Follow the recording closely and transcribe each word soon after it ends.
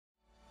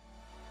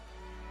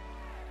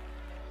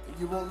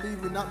You won't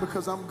leave me not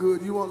because I'm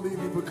good. You won't leave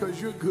me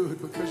because you're good,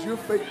 because you're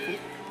faithful,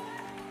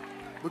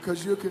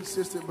 because you're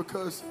consistent,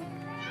 because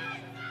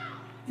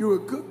you're a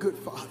good, good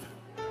Father.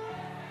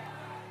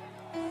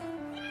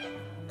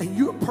 And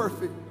you're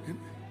perfect.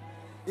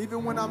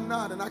 Even when I'm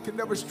not, and I can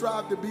never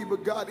strive to be,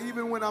 but God,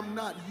 even when I'm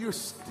not, you're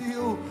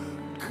still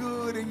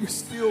good and you're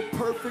still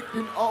perfect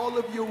in all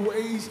of your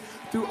ways.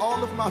 Through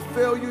all of my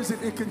failures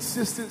and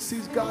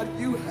inconsistencies, God,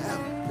 you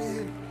have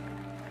been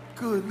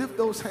good. Lift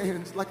those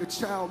hands like a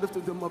child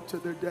lifted them up to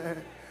their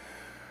dad.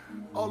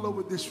 All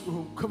over this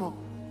room. Come on.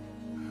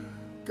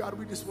 God,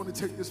 we just want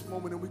to take this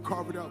moment and we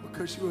carve it out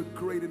because you're a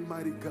great and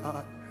mighty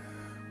God.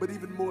 But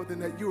even more than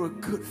that, you're a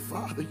good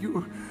Father.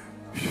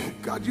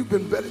 God, you've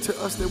been better to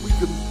us than we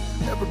could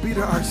ever be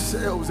to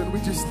ourselves. And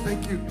we just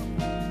thank you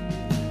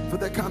for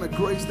that kind of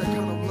grace, that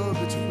kind of love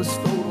that you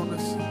bestowed on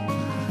us.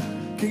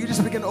 Can you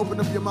just begin to open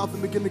up your mouth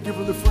and begin to give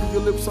him the fruit of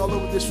your lips all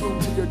over this room,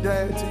 to your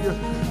dad,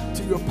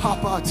 to your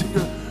papa, to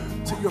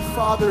your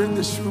father in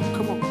this room?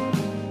 Come on.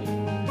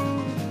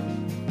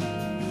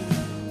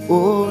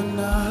 Oh, and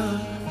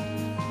I've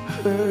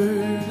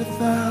heard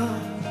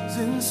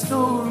 1,000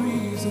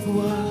 stories of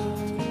what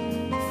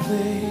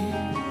they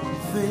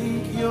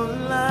think you're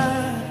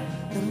like,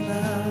 and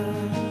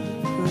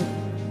I've heard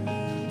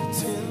the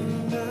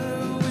tender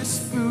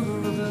whisper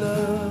of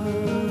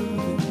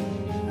love,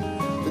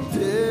 the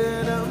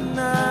dead of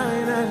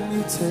night, and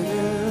you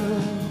tell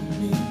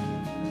me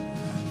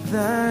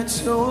that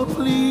you're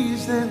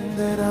pleased and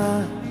that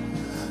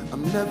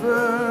I'm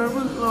never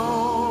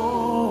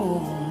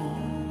alone.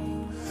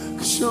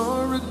 'Cause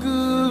you're a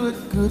good,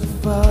 good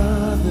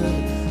Father.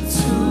 It's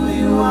who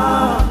you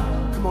are.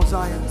 Come on,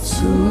 Zion. It's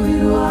who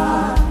you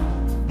are.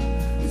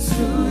 It's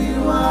who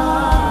you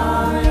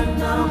are,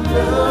 and I'm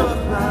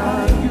loved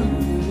by you.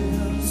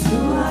 It's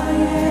who I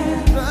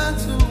am.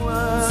 That's who I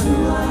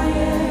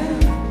am.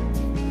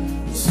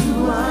 It's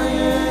who I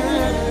am.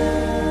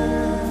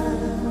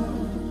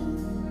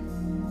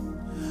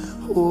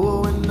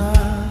 Oh, and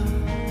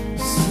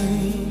I've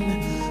seen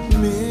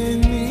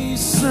many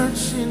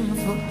searching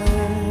for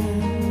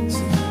answers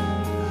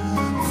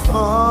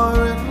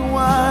far and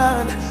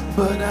wide,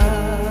 but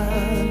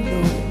I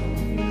know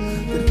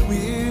that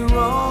we're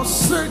all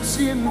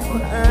searching for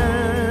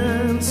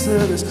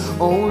answers.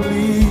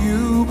 Only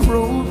you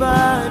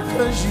provide,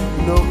 'cause you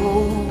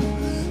know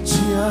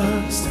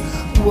just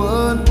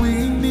what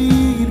we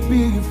need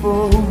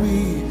before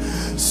we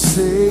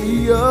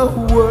say a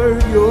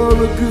word. You're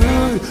a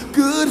good,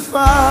 good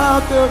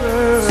Father.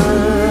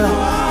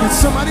 Can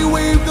somebody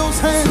wave those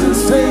hands and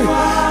say,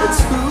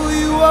 it's who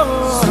you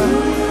are,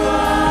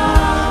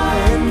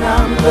 and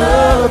I'm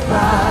loved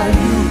by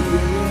you.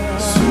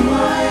 It's who I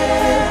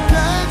am.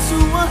 That's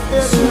who I am.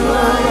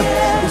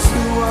 It's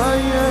who I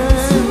am.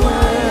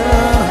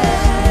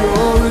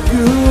 You're a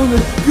good,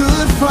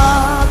 good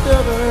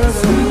Father.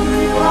 It's who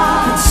you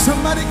are. Can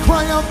somebody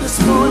cry out this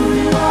morning? It's who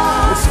you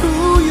are. It's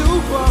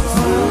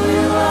who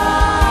you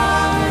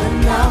are.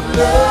 And I'm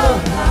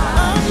loved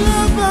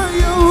by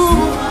you.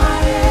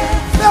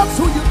 That's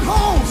who you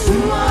call. It's who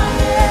I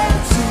am.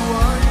 It's who I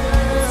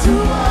am. It's who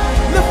I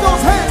am. Lift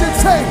those hands and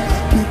say,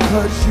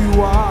 because you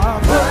are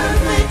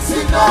perfect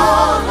in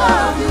all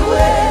of your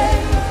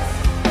ways.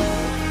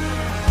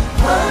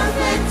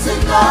 Perfect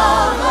in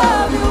all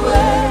of your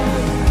ways.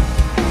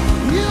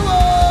 You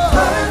are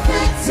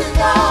perfect in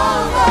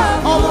all of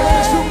your ways. All of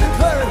this room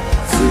declare it.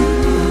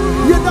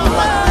 You're not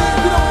like me.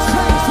 You don't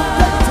change from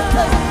day to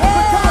day.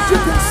 But God,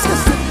 you're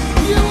consistent.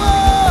 You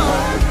are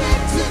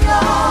perfect in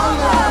all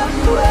of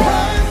your ways.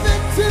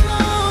 Perfect in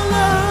all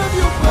of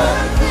your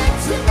ways.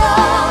 Perfect in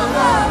all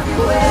of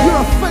your ways.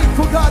 You're a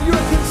faithful God. You're a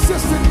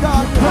consistent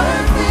God.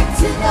 Perfect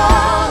in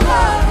all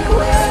of your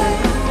ways.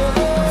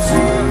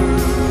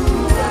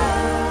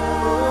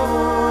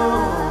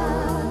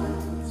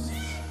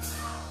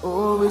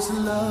 Oh, it's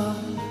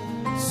love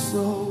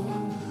so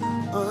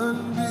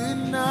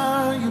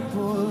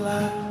undeniable.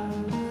 I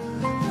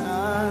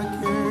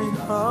can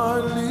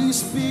hardly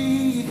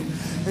speak,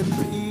 and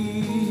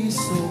peace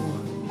so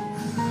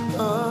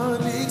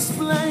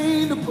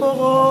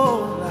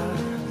unexplainable.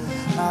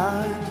 I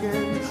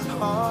can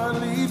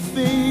hardly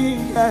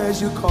think as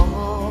you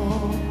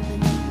call me,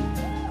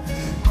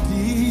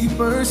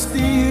 deeper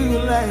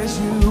still as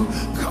you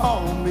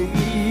call me,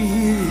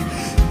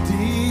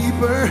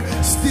 deeper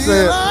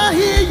still I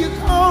hear you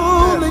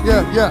calling me.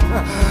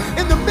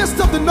 In the midst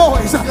of the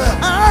noise,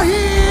 I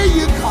hear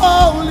you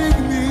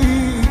calling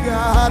me,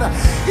 God.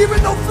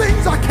 Even though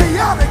things are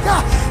chaotic,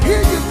 I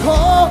hear you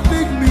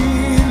calling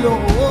me,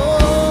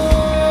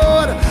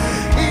 Lord,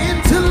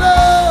 into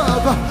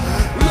love.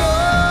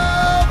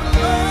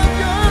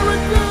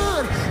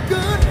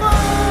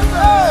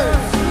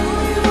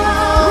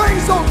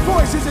 Raise those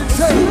voices and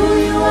say, who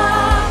you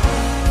are,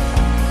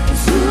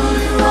 it's who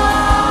you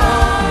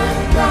are,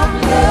 and I'm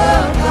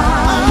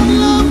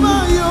loved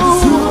by you.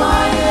 It's who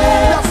I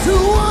am. That's who I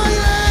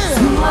am. It's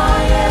who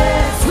I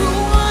am. It's who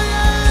I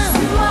am. It's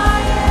who I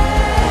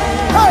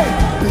am. Hey,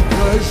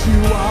 because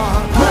you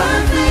are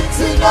perfect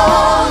in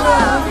all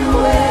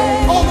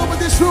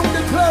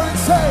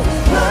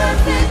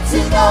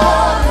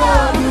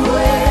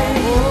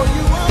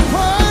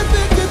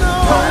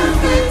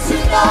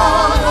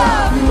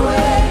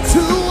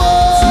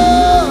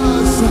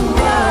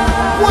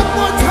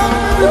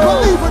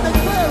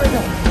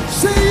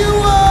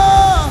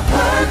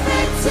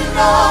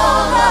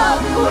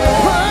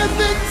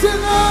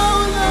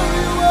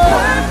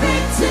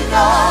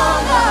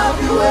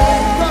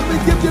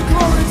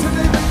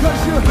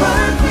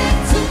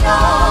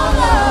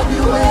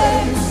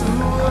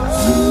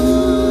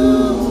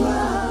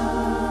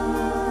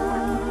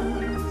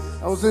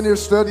was in here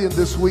studying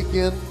this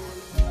weekend.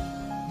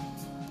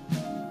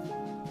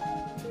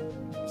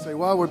 You say,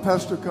 why would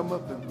Pastor come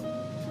up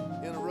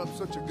and interrupt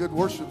such a good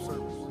worship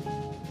service?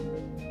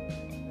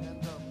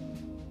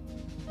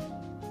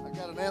 And I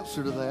got an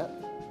answer to that.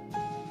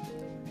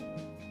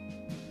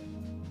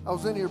 I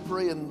was in here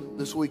praying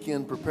this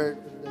weekend, prepared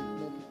for today's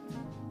message.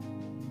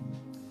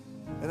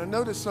 And I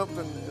noticed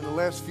something in the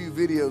last few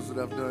videos that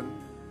I've done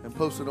and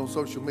posted on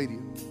social media.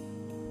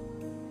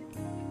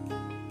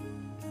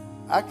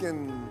 I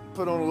can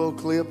put on a little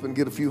clip and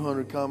get a few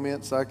hundred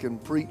comments. I can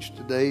preach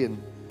today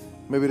and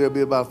maybe there'll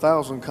be about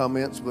 1,000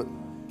 comments. But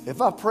if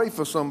I pray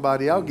for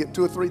somebody, I'll get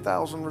 2,000 or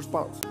 3,000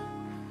 responses.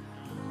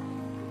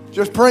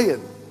 Just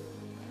praying.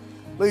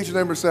 Look at your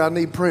neighbor and say, I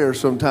need prayer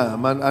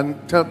sometime.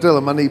 Tell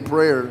them I need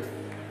prayer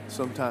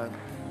sometime.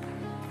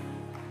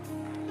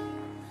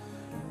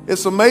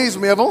 It's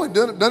amazed me. I've only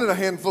done it a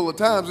handful of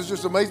times. It's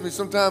just amazed me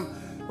sometimes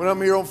when I'm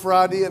here on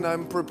Friday and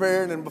I'm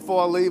preparing and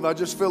before I leave, I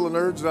just feel an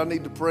urge that I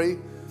need to pray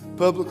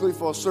publicly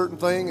for a certain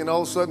thing, and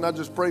all of a sudden I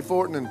just pray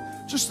for it, and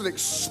then just an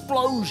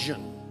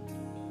explosion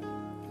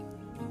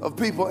of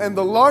people. And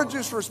the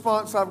largest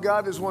response I've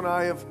got is when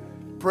I have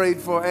prayed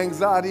for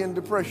anxiety and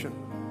depression.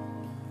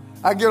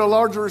 I get a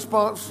larger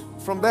response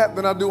from that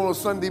than I do on a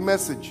Sunday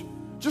message.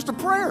 Just a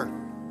prayer.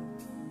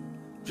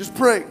 Just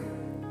pray.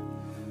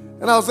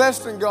 And I was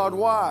asking God,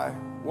 why?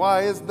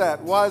 Why is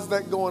that? Why is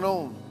that going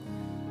on?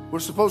 We're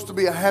supposed to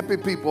be a happy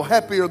people.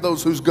 Happy are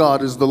those whose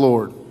God is the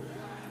Lord.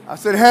 I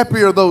said,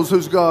 happy are those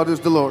whose God is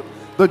the Lord.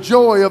 The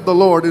joy of the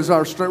Lord is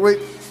our strength. Wait.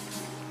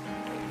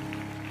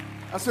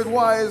 I said,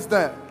 why is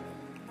that?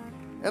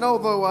 And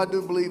although I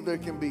do believe there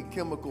can be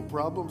chemical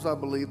problems, I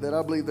believe that.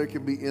 I believe there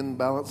can be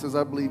imbalances.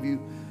 I believe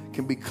you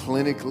can be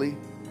clinically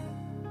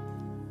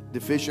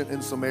deficient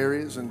in some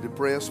areas and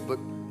depressed, but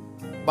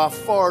by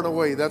far and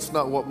away, that's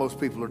not what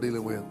most people are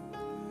dealing with.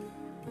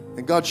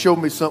 And God showed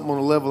me something on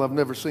a level I've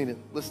never seen it.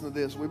 Listen to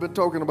this. We've been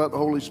talking about the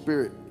Holy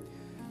Spirit.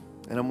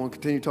 And I'm going to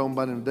continue talking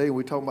about him today.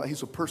 We're talking about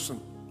he's a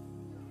person.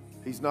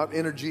 He's not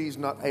energy. He's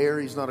not air.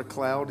 He's not a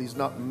cloud. He's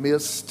not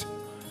mist.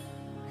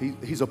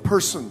 He's a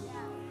person.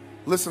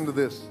 Listen to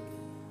this.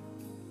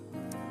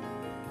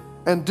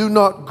 And do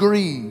not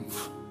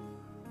grieve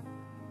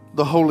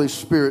the Holy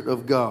Spirit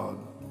of God,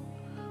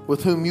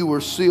 with whom you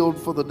were sealed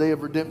for the day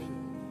of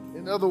redemption.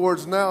 In other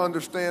words, now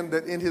understand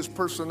that in his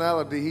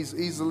personality, he's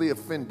easily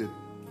offended.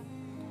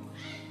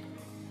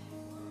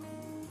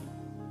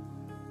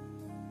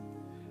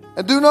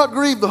 And do not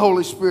grieve the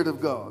Holy Spirit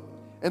of God.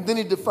 And then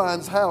he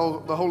defines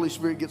how the Holy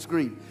Spirit gets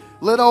grieved.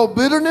 Let all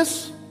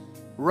bitterness,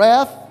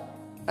 wrath,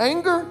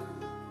 anger,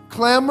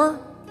 clamor,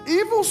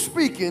 evil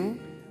speaking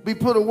be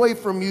put away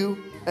from you,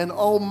 and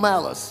all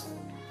malice.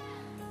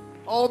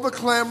 All the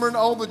clamoring,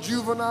 all the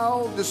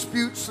juvenile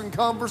disputes and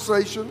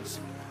conversations,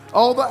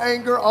 all the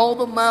anger, all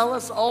the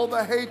malice, all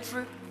the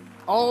hatred,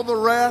 all the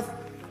wrath.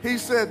 He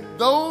said,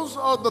 those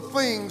are the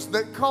things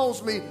that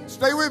cause me,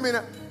 stay with me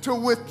now, to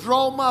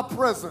withdraw my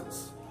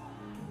presence.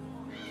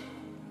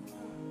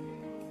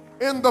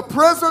 In the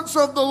presence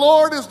of the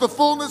Lord is the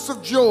fullness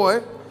of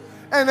joy,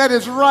 and at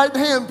his right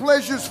hand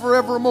pleasures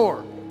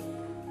forevermore.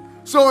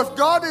 So if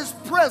God is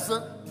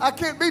present, I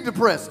can't be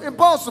depressed.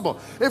 Impossible.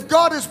 If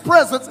God is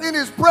present, in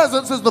his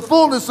presence is the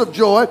fullness of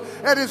joy,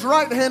 at his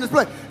right hand is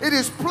pleasure. It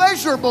is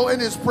pleasurable in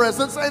his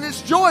presence, and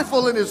it's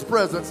joyful in his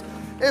presence.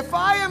 If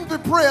I am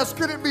depressed,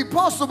 could it be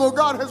possible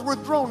God has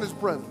withdrawn his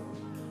presence?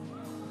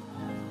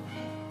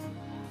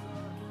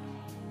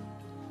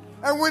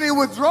 And when he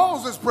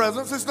withdraws his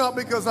presence, it's not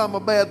because I'm a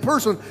bad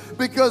person,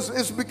 because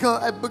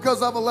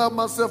I've allowed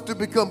myself to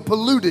become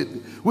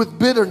polluted with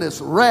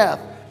bitterness, wrath,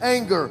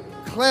 anger,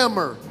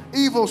 clamor,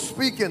 evil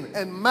speaking,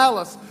 and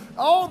malice.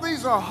 All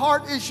these are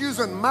heart issues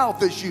and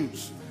mouth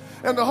issues.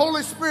 And the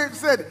Holy Spirit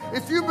said,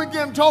 if you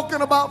begin talking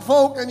about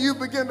folk and you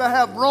begin to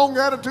have wrong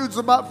attitudes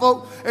about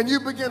folk and you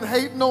begin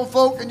hating on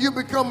folk and you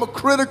become a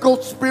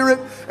critical spirit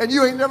and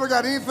you ain't never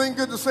got anything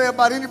good to say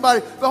about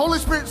anybody, the Holy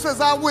Spirit says,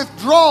 I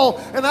withdraw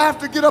and I have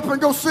to get up and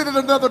go sit at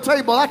another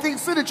table. I can't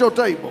sit at your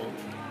table.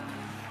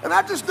 And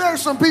I just dare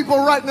some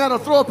people right now to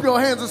throw up your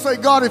hands and say,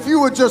 God, if you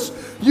would just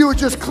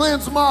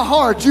cleanse my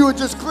heart. You would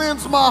just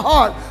cleanse my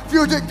heart. If you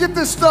would just get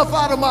this stuff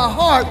out of my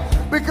heart,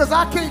 because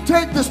I can't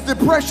take this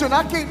depression.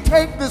 I can't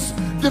take this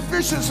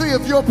deficiency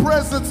of your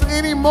presence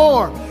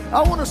anymore.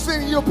 I want to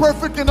sing You're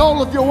Perfect in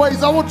all of your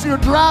ways. I want you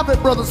to drive it,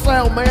 Brother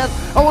Sound Man.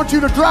 I want you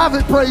to drive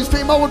it, Praise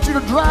Team. I want you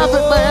to drive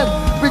it,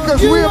 man,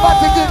 because we're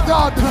about to get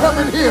God to come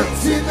in here.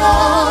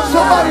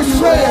 Somebody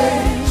say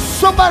it.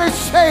 Somebody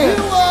say it.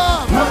 You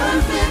are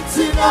perfect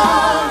in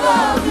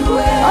all of your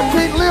ways. I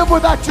can't live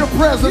without your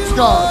presence,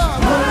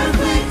 God.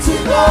 Perfect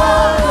in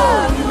all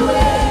of your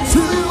ways.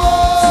 To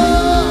us.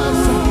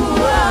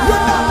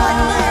 You're not like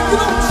man. You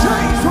don't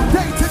change from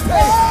day to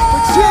day.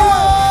 But you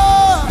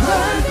are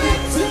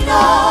perfect in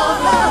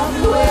all of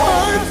your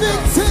ways.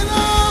 perfect in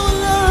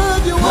all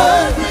of your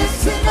ways.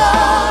 Perfect in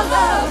all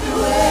of your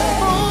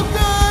ways. Oh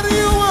God,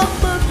 you are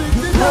perfect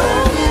in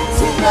all.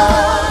 Perfect in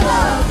all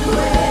of your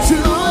ways. To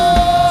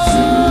us.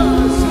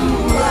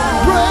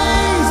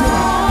 Praise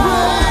Him.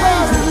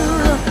 Praise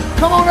Him.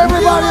 Come on,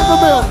 everybody.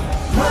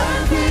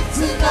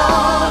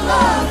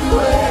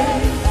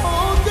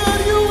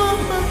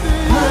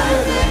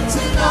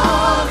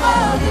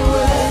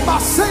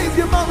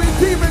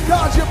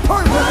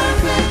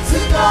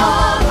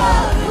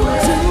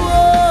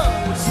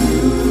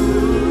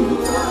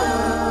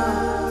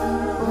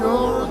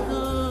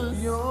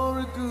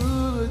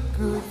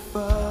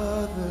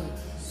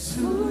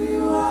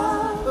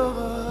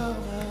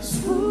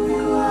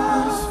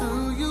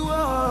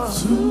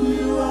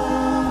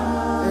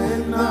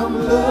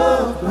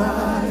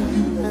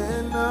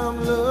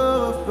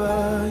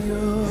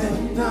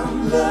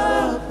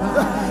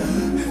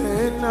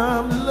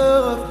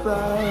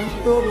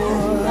 you.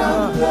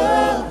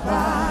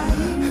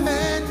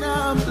 And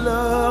I'm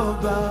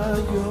loved by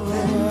you.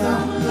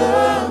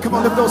 Come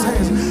on, lift those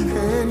hands.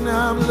 And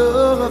I'm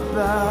loved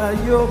by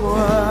you.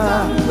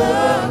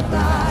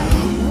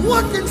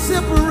 What can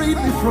separate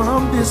me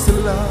from this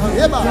love?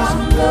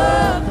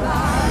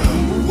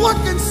 What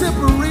can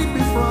separate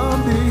me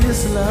from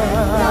this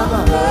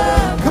love?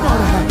 Come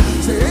on,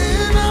 say,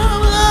 and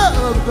I'm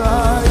loved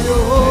by you.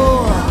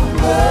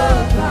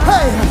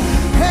 Hey,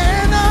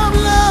 and I'm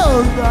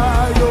loved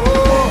by you.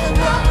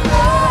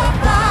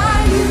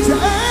 Say,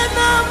 and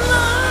I'm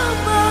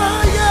loved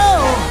by you.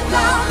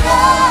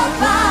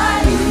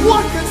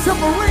 What can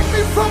separate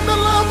me from the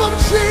love of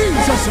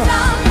Jesus?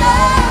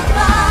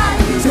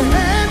 Say,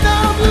 and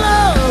I'm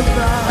loved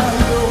by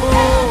you.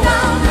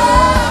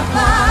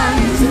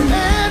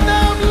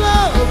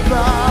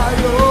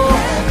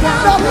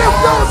 Now lift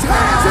those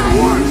hands and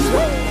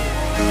worship.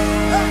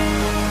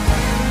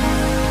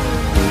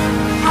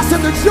 I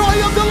said the joy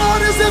of the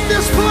Lord is in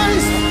this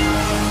place.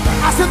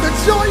 I said the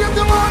joy of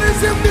the Lord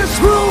is in this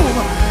room.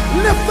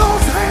 Lift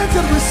those hands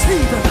and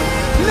receive it.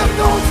 Lift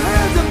those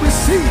hands and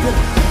receive it.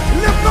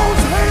 Lift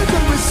those hands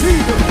and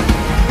receive it.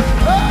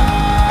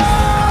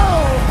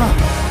 Oh,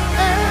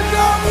 and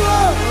I'm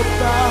loved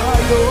by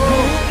you.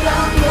 And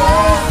I'm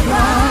loved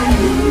by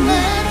you.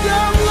 And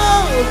I'm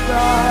loved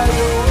by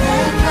you.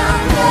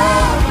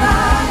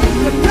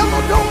 The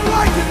devil don't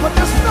like it, but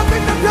there's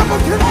nothing the devil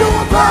can do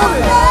about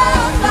it.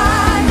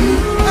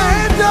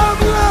 And I'm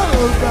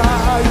loved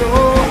by you.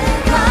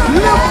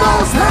 Lift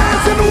those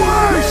hands and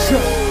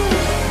worship.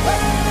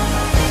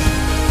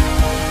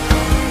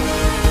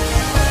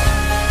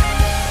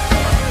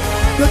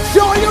 The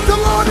joy of the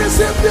Lord is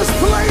in this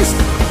place.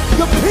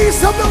 The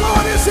peace of the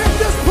Lord is in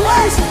this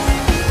place.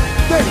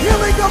 The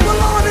healing of the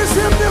Lord is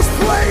in this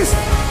place.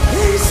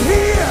 He's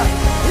here.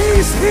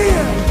 He's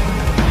here.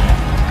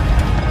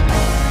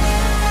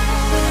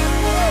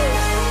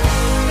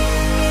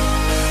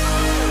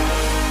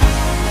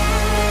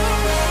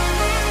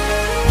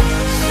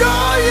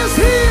 Joy is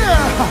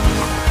here.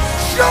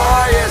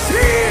 Joy is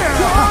here.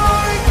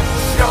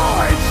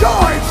 Joy,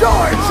 joy,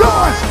 joy,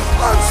 joy.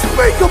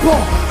 Unspeakable,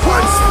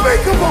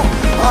 unspeakable,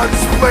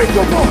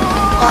 unspeakable,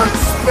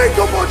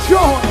 unspeakable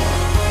joy.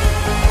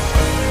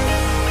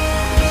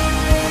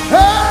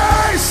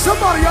 Hey,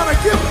 somebody ought to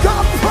give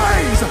God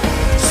praise.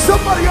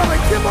 Somebody ought to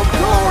give him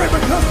glory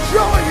because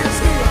joy is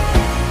here.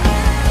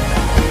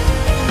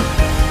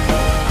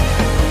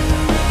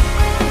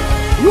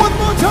 One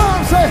more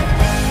time, say,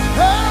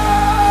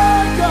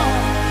 hey, God.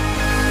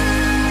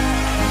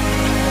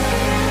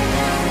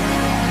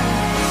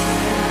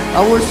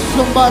 I wish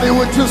somebody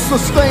would just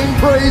sustain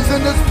praise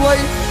in this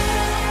place.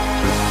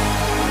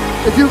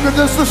 If you could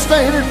just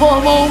sustain it for a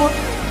moment.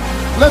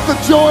 Let the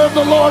joy of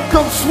the Lord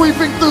come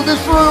sweeping through this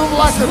room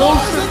like an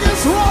ocean.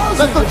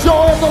 Let the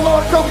joy of the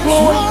Lord come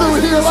blowing through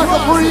here like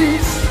a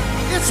breeze.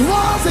 It's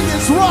rising,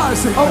 it's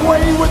rising.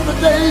 Away with the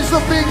days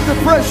of being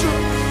depression.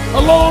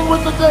 Along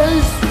with the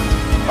days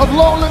of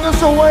loneliness.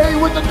 Away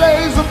with the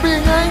days of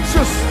being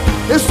anxious.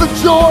 It's the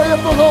joy of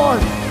the Lord.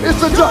 It's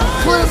the joy.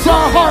 Cleanse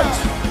our hearts.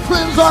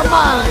 Cleanse our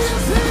minds.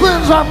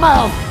 Cleanse our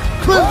mouth.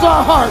 Cleanse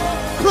our heart.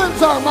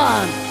 Cleanse our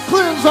mind.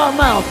 Cleanse our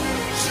mouth.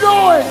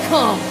 Joy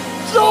come.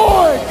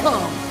 Joy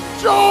come.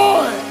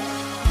 Joy.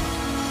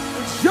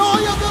 The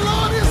joy of the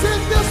Lord is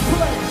in this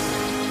place.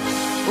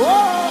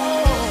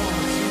 Oh,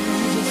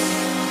 Jesus.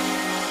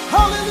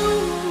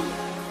 Hallelujah.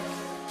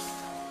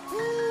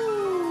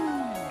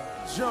 Ooh,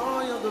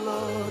 joy of the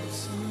Lord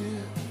is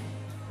here.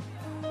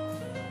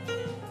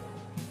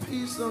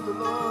 Peace of the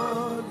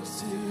Lord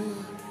is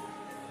here.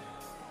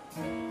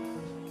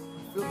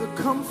 Feel the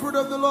comfort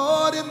of the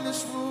Lord in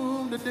this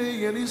room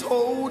today, and He's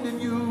holding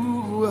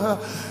you.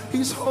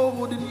 He's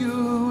holding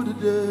you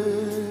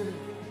today.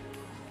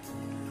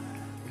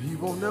 He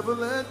won't never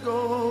let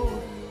go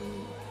of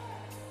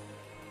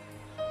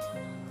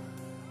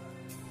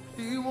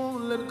you. He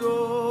won't let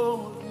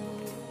go of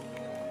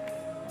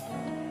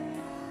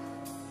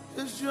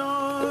you. His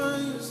joy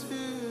is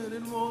here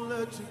and won't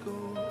let you go.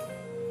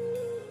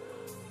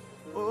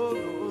 Oh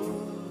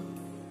Lord.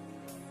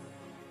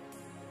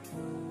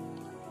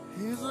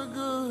 He's a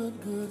good,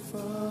 good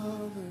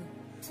Father.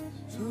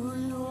 It's who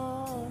you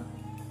are.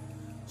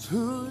 It's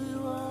who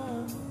you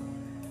are.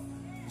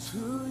 It's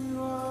who you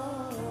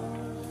are.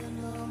 And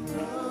I'm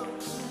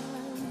loved.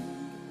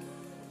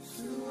 It's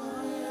who I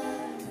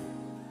am.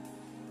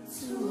 It's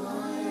who I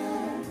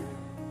am.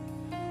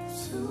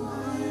 It's who I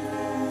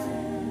am.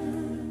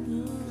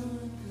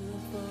 Good,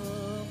 good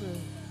Father.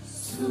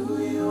 It's who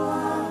you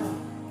are.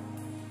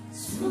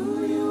 It's who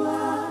you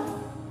are.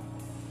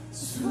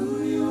 It's who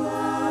you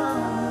are.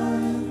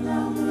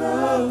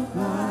 Loved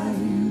by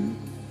you.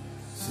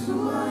 It's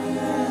who I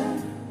am.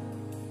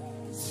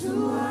 It's who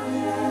I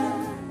am.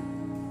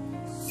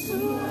 It's who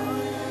I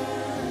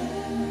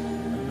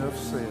am. Enough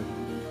said.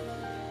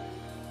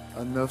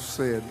 Enough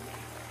said.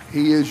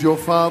 He is your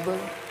Father.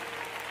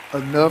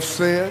 Enough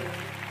said.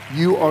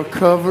 You are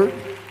covered.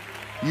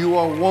 You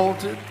are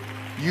wanted.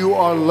 You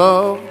are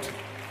loved.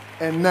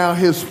 And now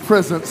his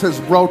presence has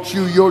brought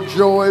you your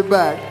joy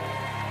back.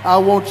 I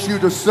want you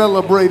to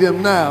celebrate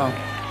him now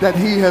that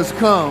he has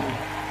come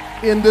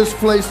in this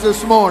place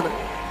this morning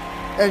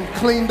and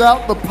cleaned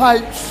out the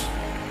pipes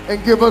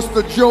and give us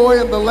the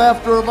joy and the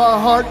laughter of our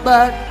heart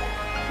back.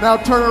 Now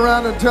turn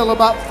around and tell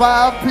about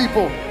 5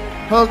 people,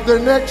 hug their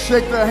neck,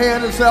 shake their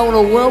hand, and say, I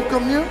want to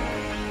welcome you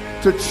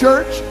to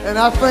church, and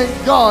I thank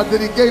God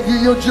that he gave you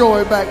your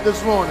joy back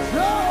this morning.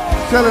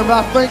 Tell him,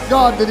 I thank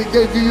God that he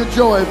gave you your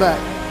joy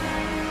back.